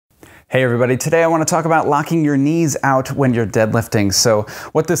Hey everybody, today I want to talk about locking your knees out when you're deadlifting. So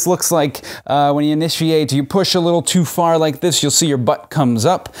what this looks like when you initiate, you push a little too far like this, you'll see your butt comes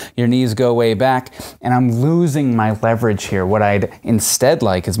up, your knees go way back, and I'm losing my leverage here. What I'd instead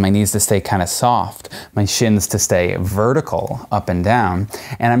like is my knees to stay kind of soft, my shins to stay vertical up and down,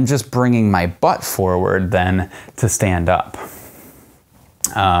 and I'm just bringing my butt forward then to stand up.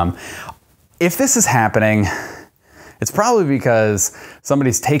 If this is happening, it's probably because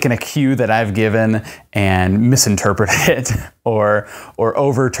somebody's taken a cue that I've given and misinterpreted it or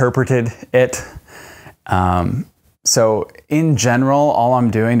over-interpreted it. So in general, all I'm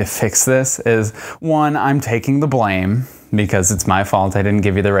doing to fix this is, one, I'm taking the blame because it's my fault I didn't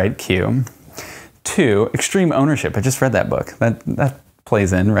give you the right cue. Two, extreme ownership. I just read that book. That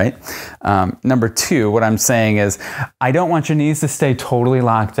plays in, right? Number two, what I'm saying is, I don't want your knees to stay totally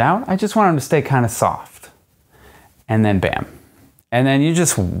locked out. I just want them to stay kind of soft. And then bam. And then you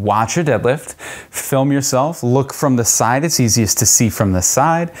just watch your deadlift, film yourself, look from the side. It's easiest to see from the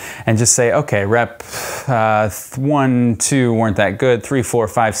side, and just say, okay, rep 1, 2 weren't that good. 3, 4,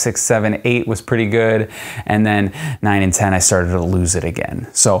 5, 6, 7, 8 was pretty good. And then 9 and 10, I started to lose it again.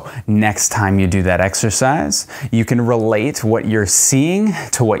 So next time you do that exercise, you can relate what you're seeing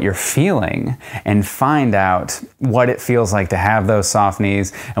to what you're feeling and find out what it feels like to have those soft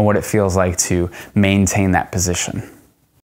knees and what it feels like to maintain that position.